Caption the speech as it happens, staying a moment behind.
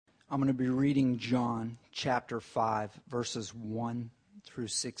I'm going to be reading John chapter 5, verses 1 through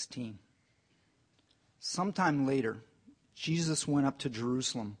 16. Sometime later, Jesus went up to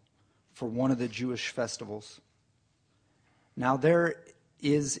Jerusalem for one of the Jewish festivals. Now there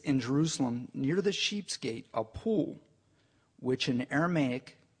is in Jerusalem, near the Sheep's Gate, a pool, which in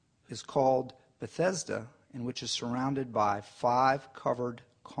Aramaic is called Bethesda, and which is surrounded by 5 covered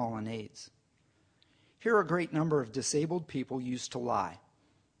colonnades. Here a great number of disabled people used to lie: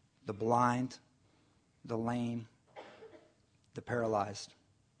 the blind, the lame, the paralyzed.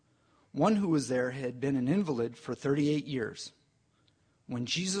 One who was there had been an invalid for 38 years. When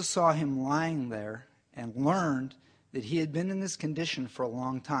Jesus saw him lying there and learned that he had been in this condition for a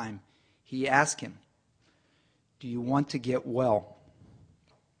long time, he asked him, "Do you want to get well?"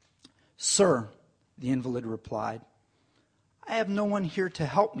 "Sir," the invalid replied, "I have no one here to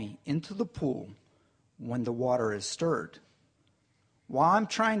help me into the pool when the water is stirred. While I'm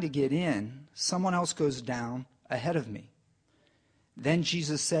trying to get in, someone else goes down ahead of me." Then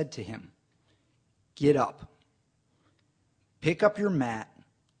Jesus said to him, "Get up, pick up your mat,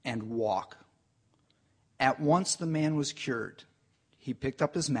 and walk." At once the man was cured. He picked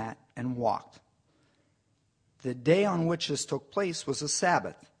up his mat and walked. The day on which this took place was a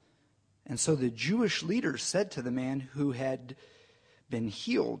Sabbath. And so the Jewish leaders said to the man who had been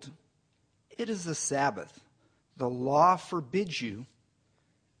healed, "It is the Sabbath. The law forbids you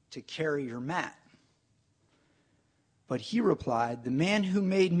to carry your mat." But he replied, "The man who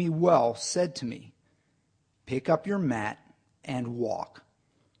made me well said to me, 'Pick up your mat and walk.'"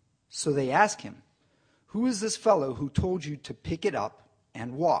 So they asked him, "Who is this fellow who told you to pick it up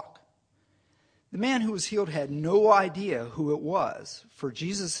and walk?" The man who was healed had no idea who it was, for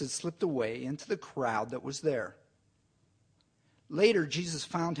Jesus had slipped away into the crowd that was there. Later, Jesus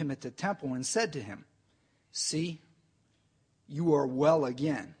found him at the temple and said to him, "See, you are well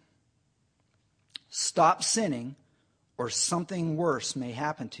again. Stop sinning, or something worse may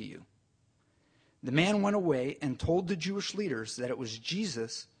happen to you." The man went away and told the Jewish leaders that it was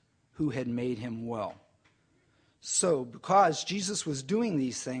Jesus who had made him well. So, because Jesus was doing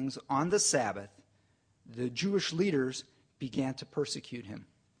these things on the Sabbath, the Jewish leaders began to persecute him.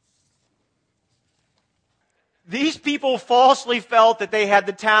 These people falsely felt that they had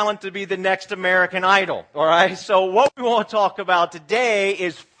the talent to be the next American Idol, all right? So what we want to talk about today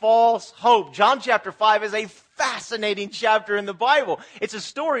is false hope. John chapter 5 is a fascinating chapter in the Bible. It's a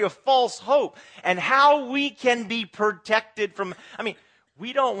story of false hope and how we can be protected from,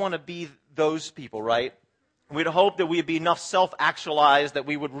 we don't want to be those people, right? We'd hope that we'd be enough self-actualized that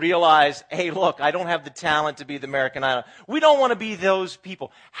we would realize, hey, look, I don't have the talent to be the American Idol. We don't want to be those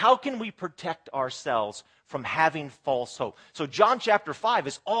people. How can we protect ourselves from having false hope? So John chapter 5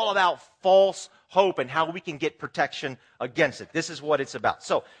 is all about false hope and how we can get protection against it. This is what it's about.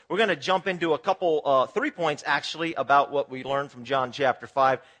 So we're going to jump into a couple, 3 points actually, about what we learned from John chapter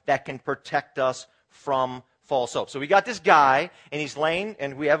 5 that can protect us from false hope. So we got this guy, and he's laying,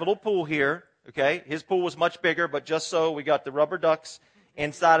 and we have a little pool here. Okay, his pool was much bigger, but just so we got the rubber ducks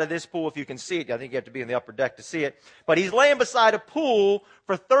inside of this pool, if you can see it. I think you have to be in the upper deck to see it. But he's laying beside a pool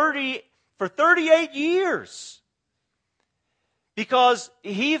for 38 years because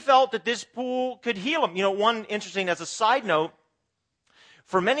he felt that this pool could heal him. You know, one interesting, as a side note,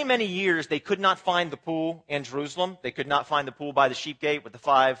 for many, many years, they could not find the pool in Jerusalem. They could not find the pool by the sheep gate with the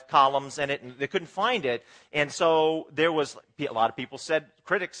 5 columns in it, and they couldn't find it. And so there was, a lot of people said,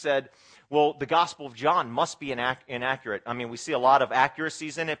 critics said, well, the Gospel of John must be inaccurate. We see a lot of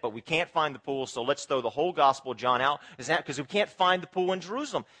accuracies in it, but we can't find the pool, so let's throw the whole Gospel of John out. Is that because we can't find the pool in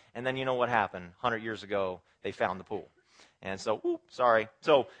Jerusalem? And then you know what happened? 100 years ago, they found the pool. And so, sorry.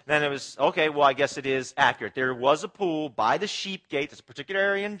 So then it was, okay, well, I guess it is accurate. There was a pool by the sheep gate. There's a particular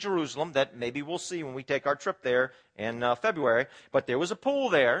area in Jerusalem that maybe we'll see when we take our trip there in February. But there was a pool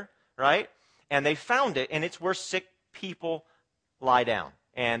there, right? And they found it, and it's where sick people lie down.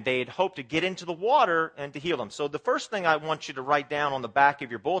 And they'd hoped to get into the water and to heal them. So the first thing I want you to write down on the back of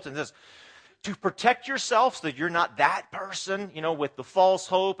your bulletin is, to protect yourself so that you're not that person, with the false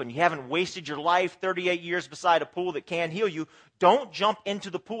hope and you haven't wasted your life 38 years beside a pool that can heal you, don't jump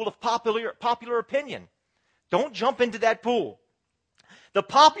into the pool of popular opinion. Don't jump into that pool. The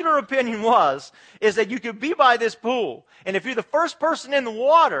popular opinion is that you could be by this pool, and if you're the first person in the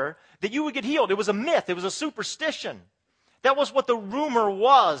water, that you would get healed. It was a myth. It was a superstition. That was what the rumor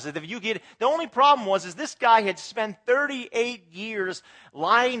was. That if you get, the only problem is this guy had spent 38 years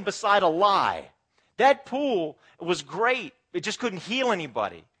lying beside a lie. That pool was great. It just couldn't heal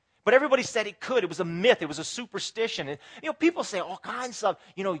anybody. But everybody said it could. It was a myth. It was a superstition. And, people say all kinds of stuff.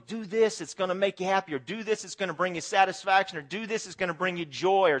 Do this, it's going to make you happy. Or do this, it's going to bring you satisfaction. Or do this, it's going to bring you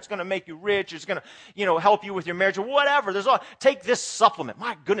joy. Or it's going to make you rich. Or it's going to, help you with your marriage. Or whatever. Take this supplement.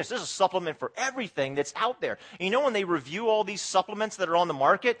 My goodness, there's a supplement for everything that's out there. And when they review all these supplements that are on the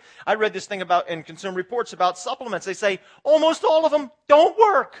market, I read this thing about in Consumer Reports about supplements. They say almost all of them don't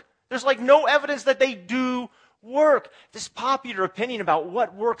work. There's no evidence that they do work. This popular opinion about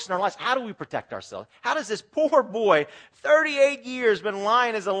what works in our lives. How do we protect ourselves? How does this poor boy, 38 years, been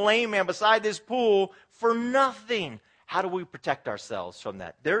lying as a lame man beside this pool for nothing? How do we protect ourselves from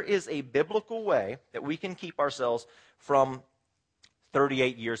that? There is a biblical way that we can keep ourselves from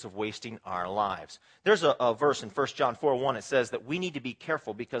 38 years of wasting our lives. There's a verse in 1 John 4:1. It says that we need to be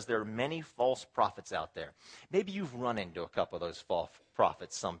careful because there are many false prophets out there. Maybe you've run into a couple of those false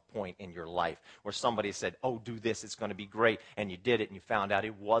prophets some point in your life where somebody said, oh, do this, it's going to be great. And you did it and you found out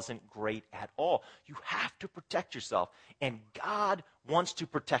it wasn't great at all. You have to protect yourself. And God wants to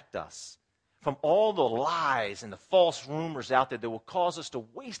protect us from all the lies and the false rumors out there that will cause us to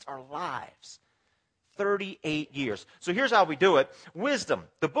waste our lives. 38 years. So here's how we do it. Wisdom.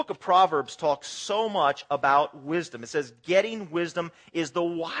 The book of Proverbs talks so much about wisdom. It says getting wisdom is the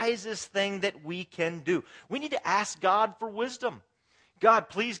wisest thing that we can do. We need to ask God for wisdom. God,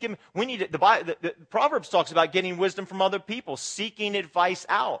 please give me. We need to, the Proverbs talks about getting wisdom from other people, seeking advice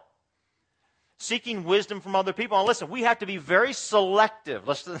out. Seeking wisdom from other people. And listen, we have to be very selective.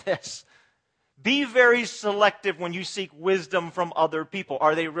 Listen to this. Be very selective when you seek wisdom from other people.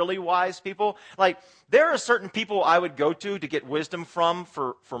 Are they really wise people? There are certain people I would go to get wisdom from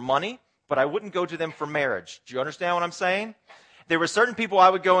for money, but I wouldn't go to them for marriage. Do you understand what I'm saying? There were certain people I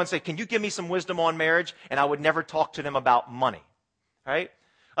would go and say, can you give me some wisdom on marriage? And I would never talk to them about money. Right?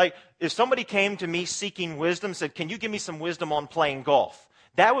 If somebody came to me seeking wisdom, said, can you give me some wisdom on playing golf?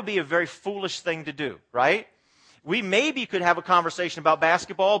 That would be a very foolish thing to do, right? We maybe could have a conversation about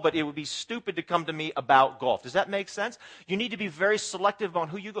basketball, but it would be stupid to come to me about golf. Does that make sense? You need to be very selective on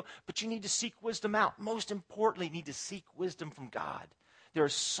who you go, but you need to seek wisdom out. Most importantly, you need to seek wisdom from God. There are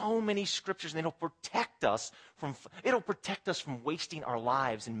so many scriptures, and it'll protect us from wasting our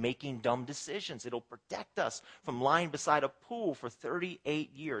lives and making dumb decisions. It'll protect us from lying beside a pool for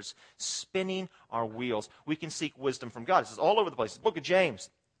 38 years, spinning our wheels. We can seek wisdom from God. This is all over the place. The book of James.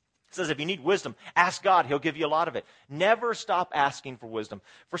 It says if you need wisdom, ask God. He'll give you a lot of it. Never stop asking for wisdom.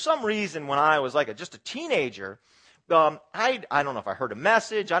 For some reason, when I was just a teenager, I don't know if I heard a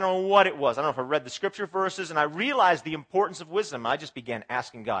message. I don't know what it was. I don't know if I read the scripture verses, and I realized the importance of wisdom. I just began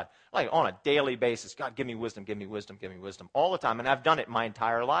asking God, on a daily basis, God, give me wisdom, give me wisdom, give me wisdom, all the time. And I've done it my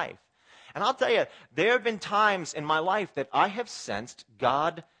entire life. And I'll tell you, there have been times in my life that I have sensed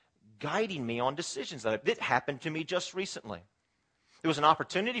God guiding me on decisions. That happened to me just recently. There was an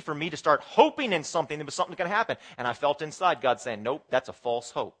opportunity for me to start hoping in something. There was something going to happen. And I felt inside God saying, nope, that's a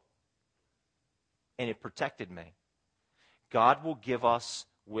false hope. And it protected me. God will give us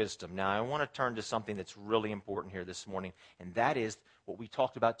wisdom. Now, I want to turn to something that's really important here this morning, and that is what we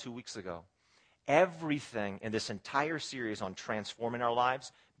talked about 2 weeks ago. Everything in this entire series on transforming our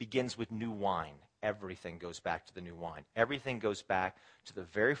lives begins with new wine. Everything goes back to the new wine. Everything goes back to the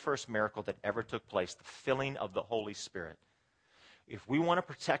very first miracle that ever took place, the filling of the Holy Spirit. If we want to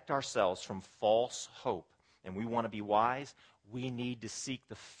protect ourselves from false hope and we want to be wise, we need to seek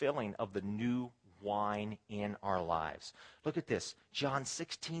the filling of the new wine in our lives. Look at this. John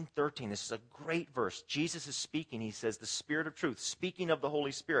 16:13. This is a great verse. Jesus is speaking. He says, the Spirit of truth, speaking of the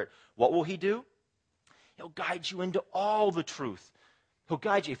Holy Spirit. What will he do? He'll guide you into all the truth. He'll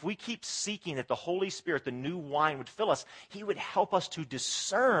guide you. If we keep seeking that the Holy Spirit, the new wine, would fill us, he would help us to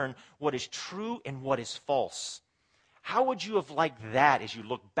discern what is true and what is false. How would you have liked that as you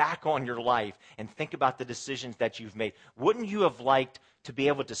look back on your life and think about the decisions that you've made? Wouldn't you have liked to be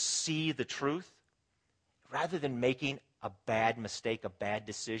able to see the truth? Rather than making a bad mistake, a bad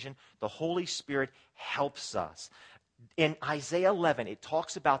decision, the Holy Spirit helps us. In Isaiah 11, it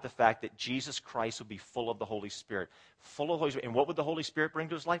talks about the fact that Jesus Christ will be full of the Holy Spirit. Full of the Holy Spirit. And what would the Holy Spirit bring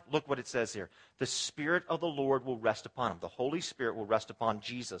to his life? Look what it says here. The Spirit of the Lord will rest upon him. The Holy Spirit will rest upon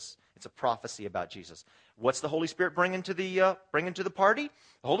Jesus. It's a prophecy about Jesus. What's the Holy Spirit bringing to the party?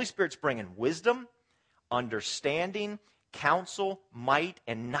 The Holy Spirit's bringing wisdom, understanding, counsel, might,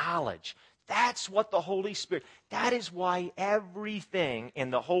 and knowledge. That's what the Holy Spirit, that is why everything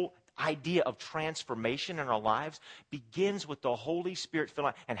in the whole idea of transformation in our lives begins with the Holy Spirit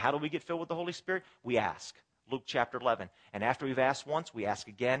filling. And how do we get filled with the Holy Spirit? We ask. Luke chapter 11. And after we've asked once, we ask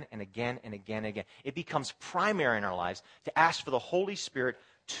again and again and again and again. It becomes primary in our lives to ask for the Holy Spirit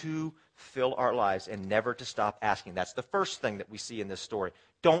to fill our lives and never to stop asking. That's the first thing that we see in this story.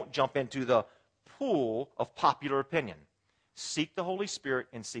 Don't jump into the pool of popular opinion. Seek the Holy Spirit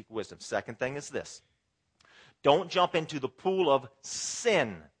and seek wisdom. Second thing is this. Don't jump into the pool of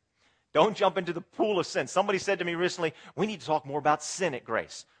sin. Don't jump into the pool of sin. Somebody said to me recently, we need to talk more about sin at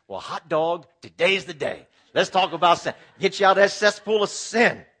Grace. Well, hot dog, today's the day. Let's talk about sin. Get you out of that cesspool of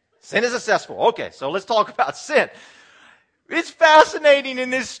sin. Sin is a cesspool. Okay, so let's talk about sin. It's fascinating in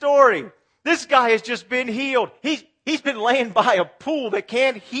this story. This guy has just been healed. He's been laying by a pool that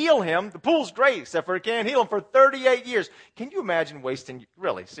can't heal him. The pool's great, except for it can't heal him for 38 years. Can you imagine wasting,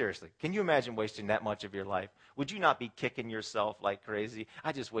 really, seriously, can you imagine wasting that much of your life? Would you not be kicking yourself like crazy?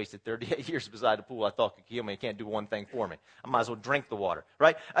 I just wasted 38 years beside a pool I thought could heal me. It can't do one thing for me. I might as well drink the water,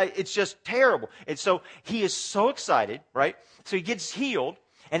 right? It's just terrible. And so he is so excited, right? So he gets healed.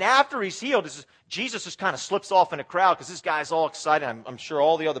 And after he's healed, Jesus just kind of slips off in a crowd because this guy's all excited. I'm sure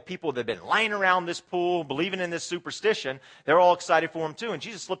all the other people that have been laying around this pool, believing in this superstition, they're all excited for him too. And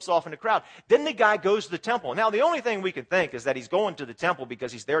Jesus slips off in the crowd. Then the guy goes to the temple. Now, the only thing we can think is that he's going to the temple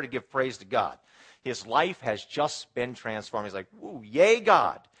because he's there to give praise to God. His life has just been transformed. He's like, ooh, yay,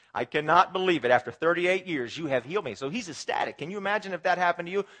 God. I cannot believe it. After 38 years, you have healed me. So he's ecstatic. Can you imagine if that happened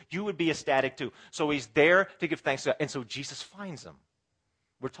to you? You would be ecstatic too. So he's there to give thanks to God. And so Jesus finds him.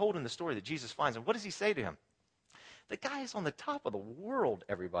 We're told in the story that Jesus finds him. What does he say to him? The guy is on the top of the world,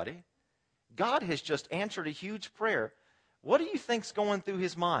 everybody. God has just answered a huge prayer. What do you think's going through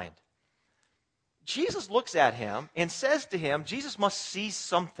his mind? Jesus looks at him and says to him, Jesus must see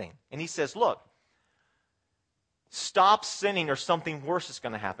something. And he says, look, stop sinning or something worse is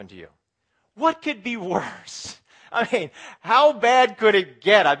going to happen to you. What could be worse? I mean, how bad could it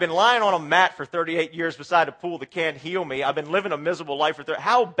get? I've been lying on a mat for 38 years beside a pool that can't heal me. I've been living a miserable life for 30.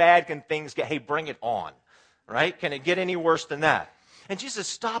 How bad can things get? Hey, bring it on, right? Can it get any worse than that? And Jesus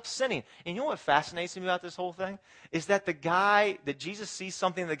stops sinning. And you know what fascinates me about this whole thing? Is that the guy, that Jesus sees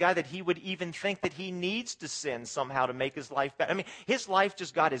something in the guy that he would even think that he needs to sin somehow to make his life better. I mean, his life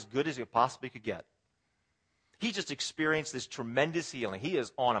just got as good as it possibly could get. He just experienced this tremendous healing. He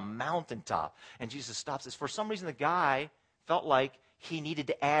is on a mountaintop. And Jesus stops this. For some reason, the guy felt like he needed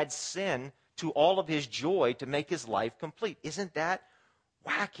to add sin to all of his joy to make his life complete. Isn't that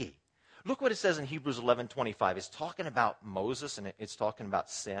wacky? Look what it says in Hebrews 11:25. It's talking about Moses and it's talking about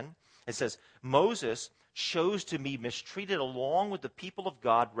sin. It says, Moses chose to be mistreated along with the people of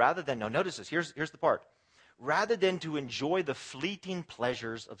God rather than, now notice this, here's the part, rather than to enjoy the fleeting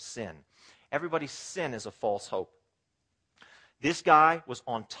pleasures of sin. Everybody's sin is a false hope. This guy was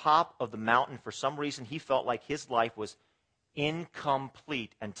on top of the mountain. For some reason, he felt like his life was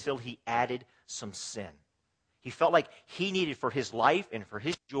incomplete until he added some sin. He felt like he needed, for his life and for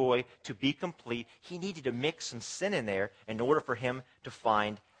his joy to be complete, he needed to mix some sin in there in order for him to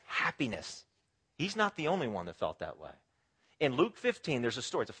find happiness. He's not the only one that felt that way. In Luke 15, there's a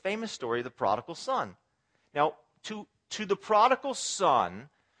story. It's a famous story of the prodigal son. Now, to the prodigal son,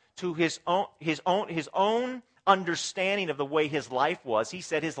 to his own understanding of the way his life was, he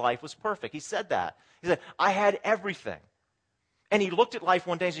said his life was perfect. He said that. He said, I had everything. And he looked at life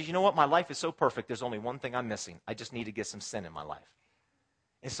one day and said, you know what? My life is so perfect. There's only one thing I'm missing. I just need to get some sin in my life.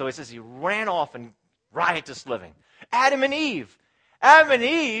 And so it says he ran off and riotous living. Adam and Eve,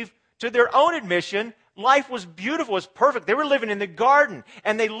 to their own admission, life was beautiful, was perfect. They were living in the garden.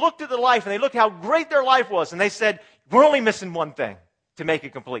 And they looked at the life and they looked how great their life was. And they said, we're only missing one thing to make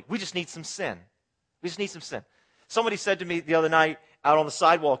it complete. We just need some sin. We just need some sin. Somebody said to me the other night out on the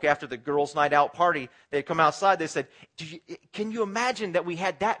sidewalk after the girls' night out party, they had come outside, they said, can you imagine that we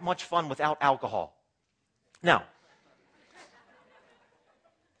had that much fun without alcohol? Now,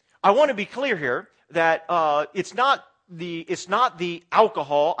 I want to be clear here that it's not the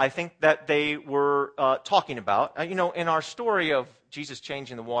alcohol, I think, that they were talking about. In our story of Jesus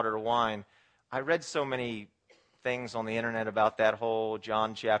changing the water to wine, I read so many things on the internet about that whole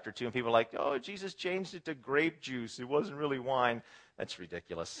John chapter 2, and people are like, oh, Jesus changed it to grape juice. It wasn't really wine. That's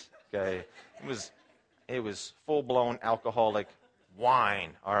ridiculous. Okay, it was full-blown alcoholic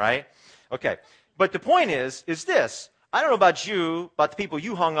wine. All right, okay. But the point is this. I don't know about you, about the people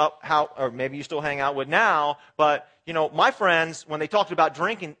you hung up, or maybe you still hang out with now. But my friends, when they talked about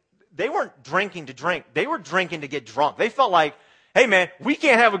drinking, they weren't drinking to drink. They were drinking to get drunk. They felt like, hey man, we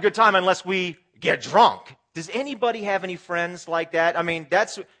can't have a good time unless we get drunk. Does anybody have any friends like that? I mean,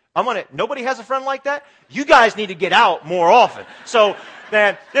 nobody has a friend like that? You guys need to get out more often. So,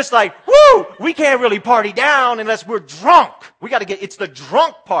 man, it's like, woo, we can't really party down unless we're drunk. It's the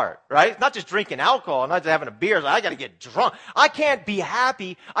drunk part, right? Not just drinking alcohol, not just having a beer. I got to get drunk. I can't be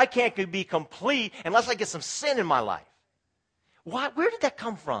happy. I can't be complete unless I get some sin in my life. Why? Where did that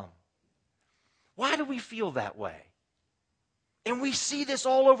come from? Why do we feel that way? And we see this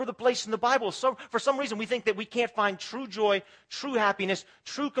all over the place in the Bible. So for some reason, we think that we can't find true joy, true happiness,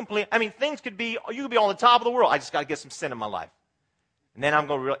 true complete. I mean, things could be, you could be on the top of the world. I just got to get some sin in my life. And then I'm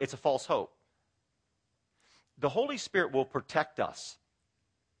going to realize it's a false hope. The Holy Spirit will protect us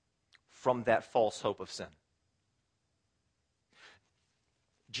from that false hope of sin.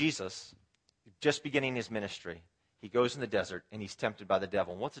 Jesus, just beginning his ministry, he goes in the desert and he's tempted by the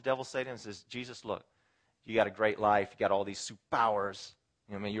devil. And what's the devil say to him? He says, Jesus, look, you got a great life. You got all these superpowers.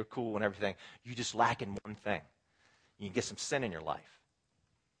 I mean, you're cool and everything. You just lack in one thing. You can get some sin in your life.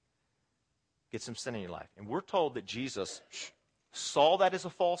 Get some sin in your life. And we're told that Jesus saw that as a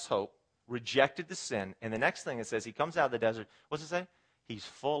false hope, rejected the sin, and the next thing it says, he comes out of the desert. What's it say? He's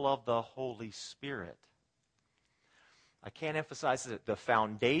full of the Holy Spirit. I can't emphasize that the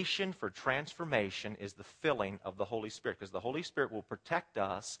foundation for transformation is the filling of the Holy Spirit, because the Holy Spirit will protect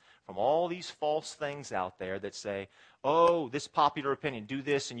us from all these false things out there that say, oh, this popular opinion, do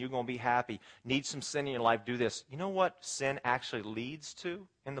this and you're going to be happy. Need some sin in your life, do this. You know what sin actually leads to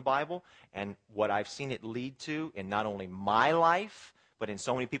in the Bible? And what I've seen it lead to in not only my life, but in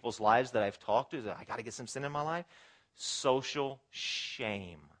so many people's lives that I've talked to, that I got to get some sin in my life? Social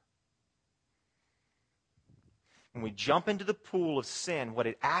shame. When we jump into the pool of sin, what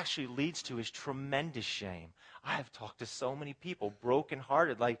it actually leads to is tremendous shame. I have talked to so many people,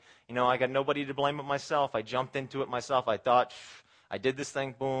 brokenhearted, like, I got nobody to blame but myself. I jumped into it myself. I thought, I did this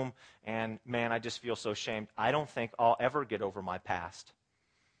thing, boom, and man, I just feel so shamed. I don't think I'll ever get over my past.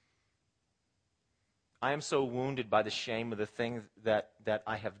 I am so wounded by the shame of the things that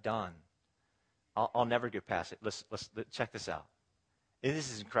I have done. I'll never get past it. Let's check this out.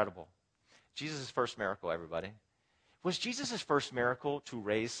 This is incredible. Jesus' first miracle, everybody. Was Jesus' first miracle to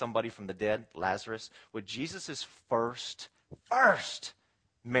raise somebody from the dead, Lazarus? Was Jesus' first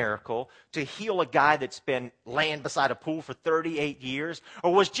miracle to heal a guy that's been laying beside a pool for 38 years?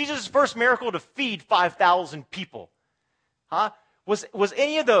 Or was Jesus' first miracle to feed 5,000 people? Huh? Was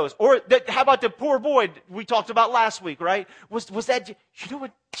any of those? Or how about the poor boy we talked about last week, right? Was that, you know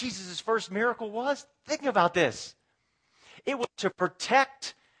what Jesus' first miracle was? Think about this. It was to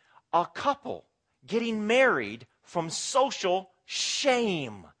protect a couple getting married from social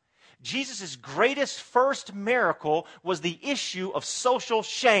shame. Jesus' greatest first miracle was the issue of social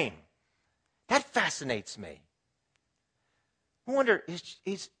shame. That fascinates me. I wonder,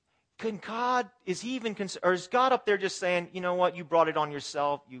 is God up there just saying, you know what, you brought it on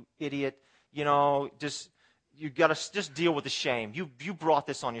yourself, you idiot, you got to just deal with the shame. You brought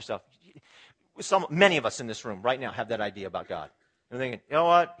this on yourself. Many of us in this room right now have that idea about God. They're thinking, you know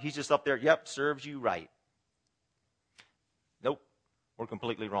what, he's just up there, yep, serves you right. Nope, we're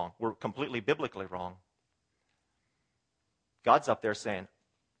completely wrong. We're completely biblically wrong. God's up there saying,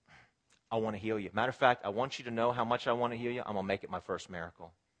 I want to heal you. Matter of fact, I want you to know how much I want to heal you. I'm going to make it my first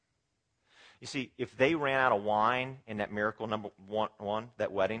miracle. You see, if they ran out of wine in that miracle number one,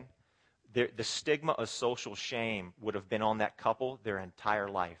 that wedding, the stigma of social shame would have been on that couple their entire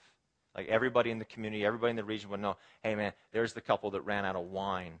life. Like everybody in the community, everybody in the region would know, hey man, there's the couple that ran out of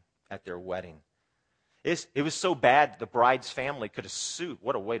wine at their wedding. It was so bad the bride's family could have sued.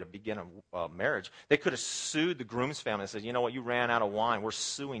 What a way to begin a marriage. They could have sued the groom's family and said, you know what, you ran out of wine. We're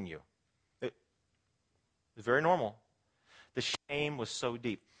suing you. It was very normal. The shame was so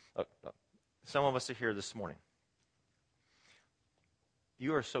deep. Some of us are here this morning.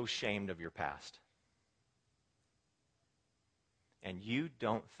 You are so ashamed of your past. And you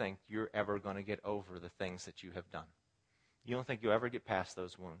don't think you're ever going to get over the things that you have done. You don't think you'll ever get past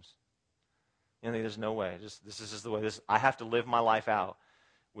those wounds. You know, there's no way. This is just the way I have to live my life out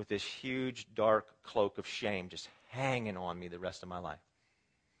with this huge, dark cloak of shame just hanging on me the rest of my life.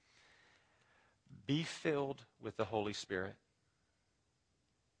 Be filled with the Holy Spirit.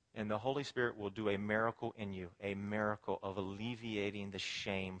 And the Holy Spirit will do a miracle in you, a miracle of alleviating the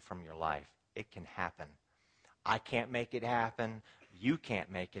shame from your life. It can happen. I can't make it happen. You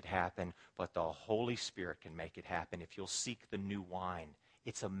can't make it happen. But the Holy Spirit can make it happen if you'll seek the new wine.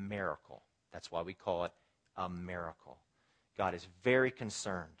 It's a miracle. That's why we call it a miracle. God is very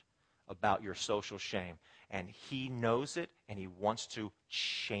concerned about your social shame. And He knows it, and He wants to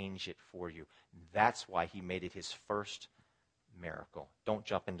change it for you. That's why He made it His first miracle. Don't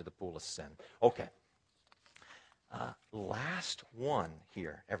jump into the pool of sin. Okay. Last one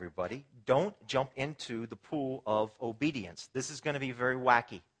here, everybody. Don't jump into the pool of obedience. This is going to be very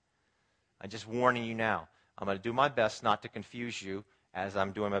wacky. I'm just warning you now. I'm going to do my best not to confuse you as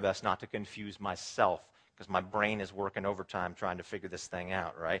I'm doing my best not to confuse myself, because my brain is working overtime trying to figure this thing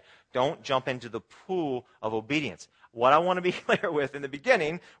out, right? Don't jump into the pool of obedience. What I want to be clear with in the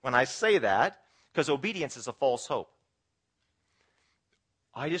beginning when I say that, because obedience is a false hope.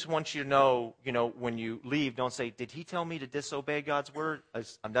 I just want you to know, when you leave, don't say, did he tell me to disobey God's word?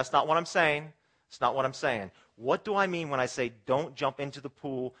 That's not what I'm saying. It's not what I'm saying. What do I mean when I say don't jump into the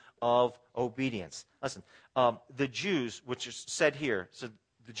pool of obedience? Listen, the Jews, which is said here, so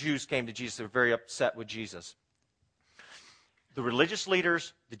the Jews came to Jesus. They were very upset with Jesus. The religious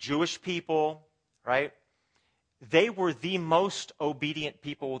leaders, the Jewish people, right? They were the most obedient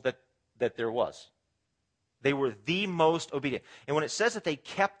people that there was. They were the most obedient. And when it says that they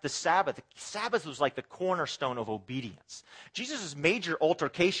kept the Sabbath was like the cornerstone of obedience. Jesus' major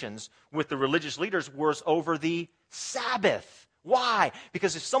altercations with the religious leaders was over the Sabbath. Why?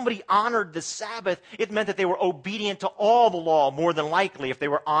 Because if somebody honored the Sabbath, it meant that they were obedient to all the law, more than likely, if they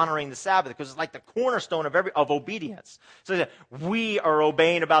were honoring the Sabbath, because it's like the cornerstone of obedience. So we are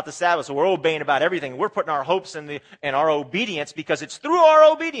obeying about the Sabbath, so we're obeying about everything. We're putting our hopes in our obedience, because it's through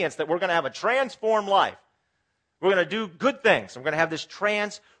our obedience that we're going to have a transformed life. We're going to do good things. We're going to have this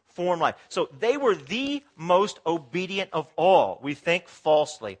transformed life. So they were the most obedient of all. We think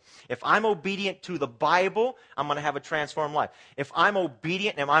falsely. If I'm obedient to the Bible, I'm going to have a transformed life. If I'm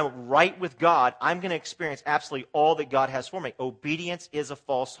obedient and I'm right with God, I'm going to experience absolutely all that God has for me. Obedience is a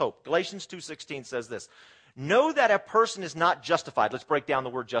false hope. Galatians 2:16 says this. Know that a person is not justified. Let's break down the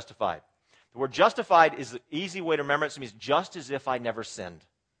word justified. The word justified is the easy way to remember it. It means just as if I never sinned.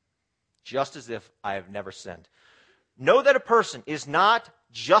 Just as if I have never sinned. Know that a person is not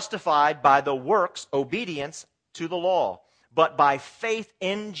justified by the works, obedience to the law, but by faith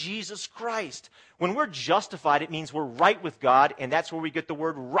in Jesus Christ. When we're justified, it means we're right with God, and that's where we get the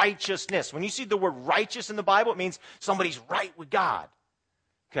word righteousness. When you see the word righteous in the Bible, it means somebody's right with God.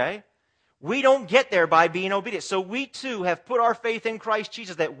 Okay? We don't get there by being obedient. So we too have put our faith in Christ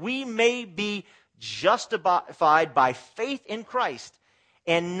Jesus that we may be justified by faith in Christ,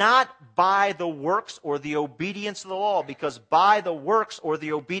 and not by the works or the obedience of the law, because by the works or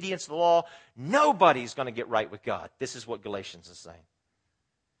the obedience of the law, nobody's going to get right with God. This is what Galatians is saying.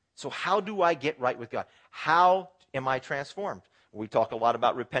 So how do I get right with God? How am I transformed? We talk a lot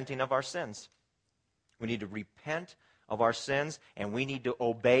about repenting of our sins. We need to repent of our sins, and we need to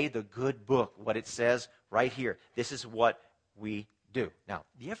obey the good book, what it says right here. This is what we do. Now,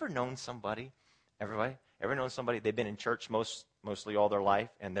 have you ever known somebody, everybody, ever known somebody, they've been in church mostly all their life,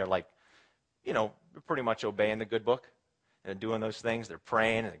 and they're like, pretty much obeying the good book and doing those things. They're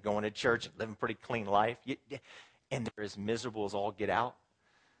praying and they're going to church and living a pretty clean life, and they're as miserable as all get out.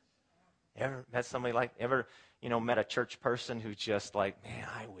 Ever met somebody met a church person who's just like, man,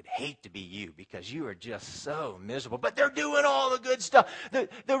 I would hate to be you because you are just so miserable. But they're doing all the good stuff.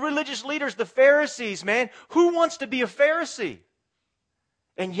 The religious leaders, the Pharisees, man, who wants to be a Pharisee?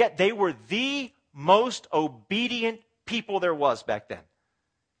 And yet they were the most obedient people there was back then.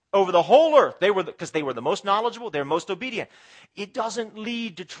 Over the whole earth, because they were the most knowledgeable, they're most obedient. It doesn't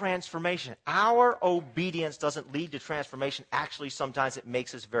lead to transformation. Our obedience doesn't lead to transformation. Actually, sometimes it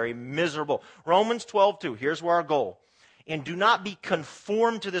makes us very miserable. Romans 12:2, here's where our goal. And do not be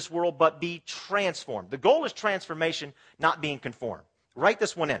conformed to this world, but be transformed. The goal is transformation, not being conformed. Write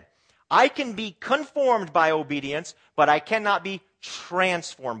this one in. I can be conformed by obedience, but I cannot be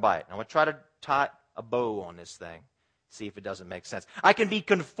transformed by it. I'm going to try to tie a bow on this thing. See if it doesn't make sense. I can be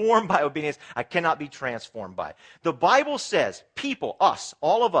conformed by obedience. I cannot be transformed by it. The Bible says, people, us,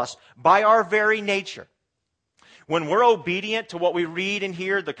 all of us, by our very nature, when we're obedient to what we read and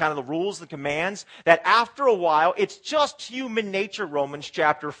hear, the kind of the rules, the commands, that after a while, it's just human nature, Romans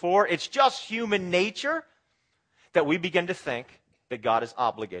chapter 4, it's just human nature that we begin to think that God is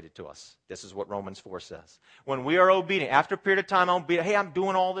obligated to us. This is what Romans 4 says. When we are obedient, after a period of time, I'm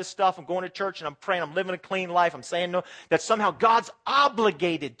doing all this stuff, I'm going to church and I'm praying, I'm living a clean life, I'm saying no, that somehow God's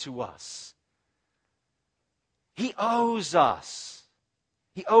obligated to us. He owes us.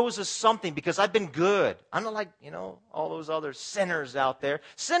 He owes us something because I've been good. I'm not like, all those other sinners out there.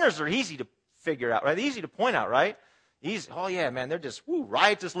 Sinners are easy to figure out, right? Easy to point out, right? Oh yeah, man, they're just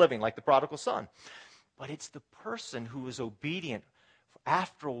riotous living like the prodigal son. But it's the person who is obedient.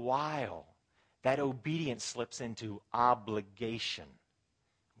 After a while, that obedience slips into obligation.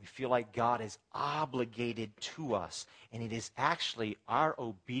 We feel like God is obligated to us. And it is actually our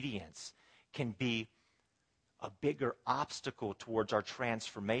obedience can be a bigger obstacle towards our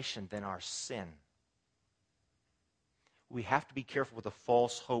transformation than our sin. we have to be careful with the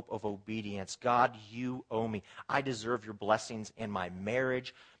false hope of obedience. God, you owe me. I deserve your blessings in my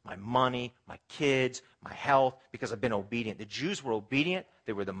marriage, my money, my kids, my health, because I've been obedient. The Jews were obedient.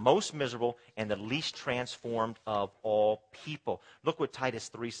 They were the most miserable and the least transformed of all people. Look what Titus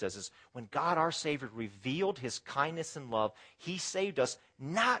 3 says, is when God our Savior revealed his kindness and love, he saved us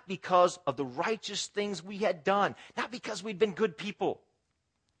not because of the righteous things we had done, not because we'd been good people,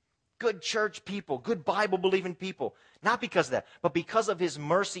 good church people, good Bible-believing people. Not because of that, but because of his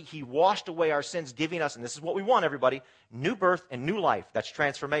mercy, he washed away our sins, giving us, and this is what we want, everybody, new birth and new life. That's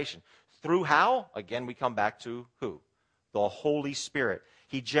transformation. Through how? Again, we come back to who? The Holy Spirit.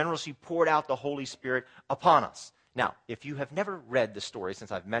 He generously poured out the Holy Spirit upon us. Now, if you have never read the story,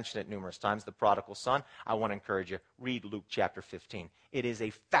 since I've mentioned it numerous times, the prodigal son, I want to encourage you, read Luke chapter 15. It is a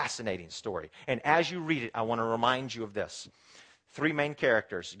fascinating story. And as you read it, I want to remind you of this. Three main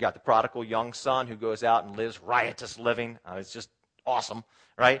characters. You got the prodigal young son who goes out and lives riotous living. It's just awesome,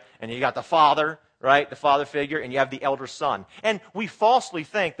 right? And you got the father, right? The father figure, and you have the elder son. And we falsely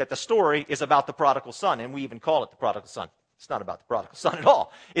think that the story is about the prodigal son, and we even call it the prodigal son. It's not about the prodigal son at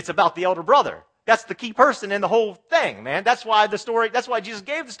all. It's about the elder brother. That's the key person in the whole thing, man. That's why Jesus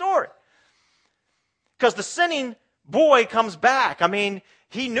gave the story. Because the sinning boy comes back. I mean,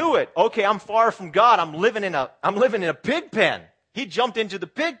 he knew it. Okay, I'm far from God. I'm living in a pig pen. He jumped into the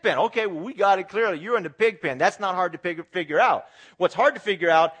pig pen. Okay, well, we got it clearly. You're in the pig pen. That's not hard to figure out. What's hard to figure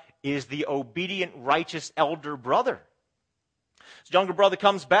out is the obedient, righteous elder brother. His younger brother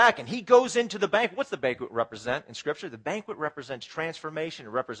comes back, and he goes into the banquet. What's the banquet represent in Scripture? The banquet represents transformation. It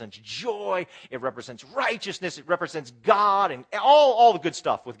represents joy. It represents righteousness. It represents God and all the good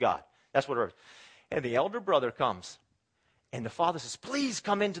stuff with God. That's what it is. And the elder brother comes, and the father says, please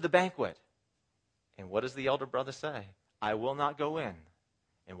come into the banquet. And what does the elder brother say? I will not go in.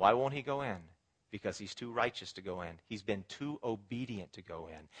 And why won't he go in? Because he's too righteous to go in. He's been too obedient to go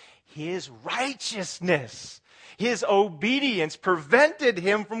in. His righteousness, his obedience prevented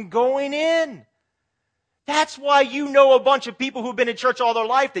him from going in. That's why you know a bunch of people who've been in church all their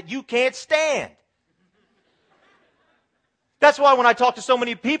life that you can't stand. That's why when I talk to so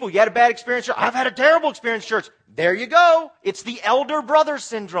many people, you had a bad experience, I've had a terrible experience in church. There you go. It's the elder brother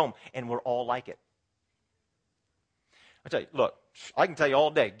syndrome. And we're all like it. I tell you, look, I can tell you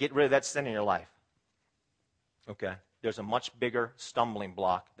all day, get rid of that sin in your life. Okay? There's a much bigger stumbling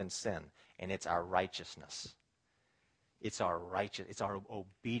block than sin, and it's our righteousness. It's our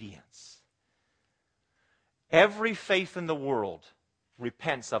obedience. Every faith in the world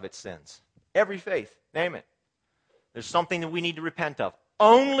repents of its sins. Every faith, name it. There's something that we need to repent of.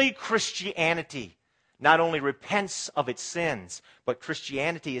 Only Christianity not only repents of its sins, but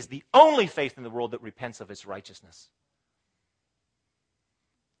Christianity is the only faith in the world that repents of its righteousness.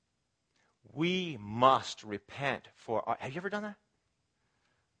 We must repent for our... Have you ever done that?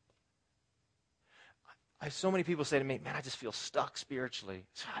 I have so many people say to me, man, I just feel stuck spiritually.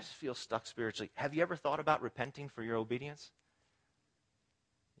 I just feel stuck spiritually. Have you ever thought about repenting for your obedience?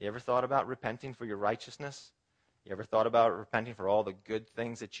 You ever thought about repenting for your righteousness? You ever thought about repenting for all the good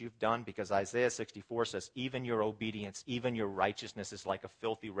things that you've done? Because Isaiah 64 says, even your obedience, even your righteousness is like a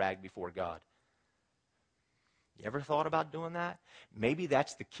filthy rag before God. You ever thought about doing that? Maybe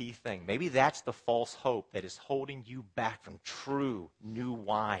that's the key thing. Maybe that's the false hope that is holding you back from true new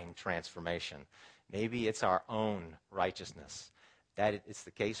wine transformation. Maybe it's our own righteousness. It's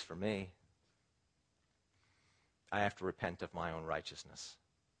the case for me. I have to repent of my own righteousness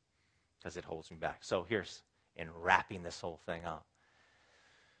because it holds me back. So here's, in wrapping this whole thing up,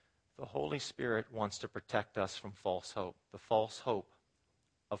 the Holy Spirit wants to protect us from false hope. The false hope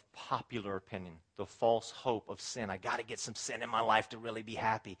of popular opinion, the false hope of sin. I got to get some sin in my life to really be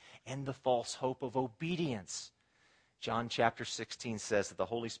happy. And the false hope of obedience. John chapter 16 says that the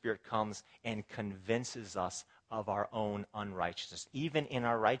Holy Spirit comes and convinces us of our own unrighteousness. Even in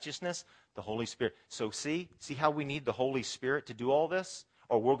our righteousness, the Holy Spirit. So see how we need the Holy Spirit to do all this?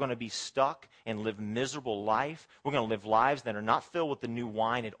 Or we're going to be stuck and live miserable life. We're going to live lives that are not filled with the new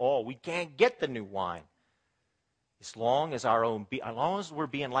wine at all. We can't get the new wine. As long as we're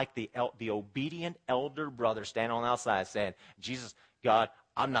being like the obedient elder brother standing on the outside saying, Jesus, God,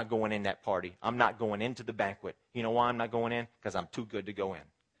 I'm not going in that party. I'm not going into the banquet. You know why I'm not going in? Because I'm too good to go in.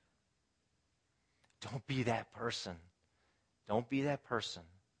 Don't be that person. Don't be that person.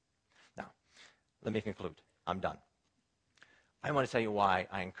 Now, let me conclude. I'm done. I want to tell you why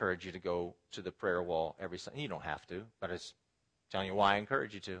I encourage you to go to the prayer wall every Sunday. You don't have to, but I'm telling you why I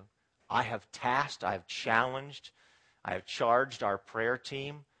encourage you to. I have challenged, I have charged our prayer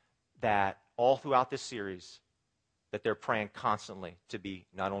team that all throughout this series, that they're praying constantly to be,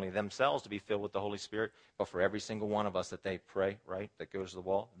 not only themselves to be filled with the Holy Spirit, but for every single one of us that they pray, right, that goes to the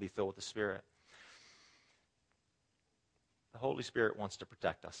wall, to be filled with the Spirit. The Holy Spirit wants to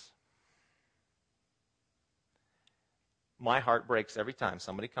protect us. My heart breaks every time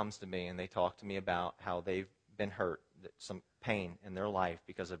somebody comes to me and they talk to me about how they've been hurt, some pain in their life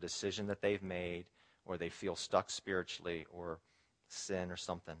because of a decision that they've made, or they feel stuck spiritually, or sin or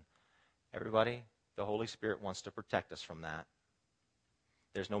something. Everybody, the Holy Spirit wants to protect us from that.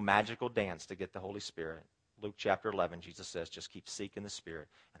 There's no magical dance to get the Holy Spirit. Luke chapter 11, Jesus says, just keep seeking the Spirit.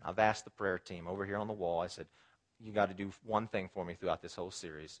 And I've asked the prayer team over here on the wall, I said, you got to do one thing for me throughout this whole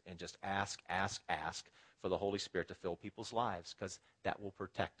series, and just ask for the Holy Spirit to fill people's lives, because that will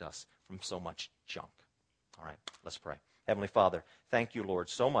protect us from so much junk. All right, let's pray. Heavenly Father, thank you, Lord,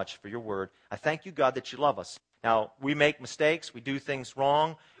 so much for your word. I thank you, God, that you love us. Now, we make mistakes, we do things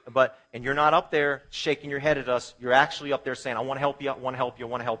wrong, and you're not up there shaking your head at us. You're actually up there saying, I want to help you, I want to help you, I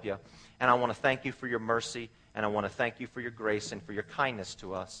want to help you. And I want to thank you for your mercy, and I want to thank you for your grace and for your kindness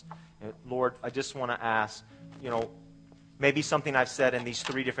to us. Lord, I just want to ask, maybe something I've said in these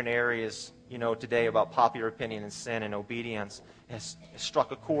 3 different areas, today about popular opinion and sin and obedience has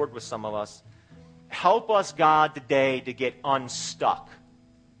struck a chord with some of us. Help us, God, today to get unstuck.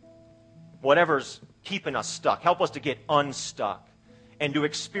 Whatever's keeping us stuck, help us to get unstuck and to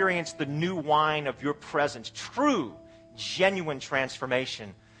experience the new wine of your presence, true, genuine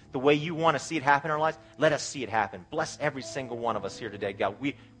transformation. The way you want to see it happen in our lives, let us see it happen. Bless every single one of us here today, God.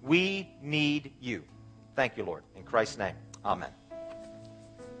 We need you. Thank you, Lord. In Christ's name, amen.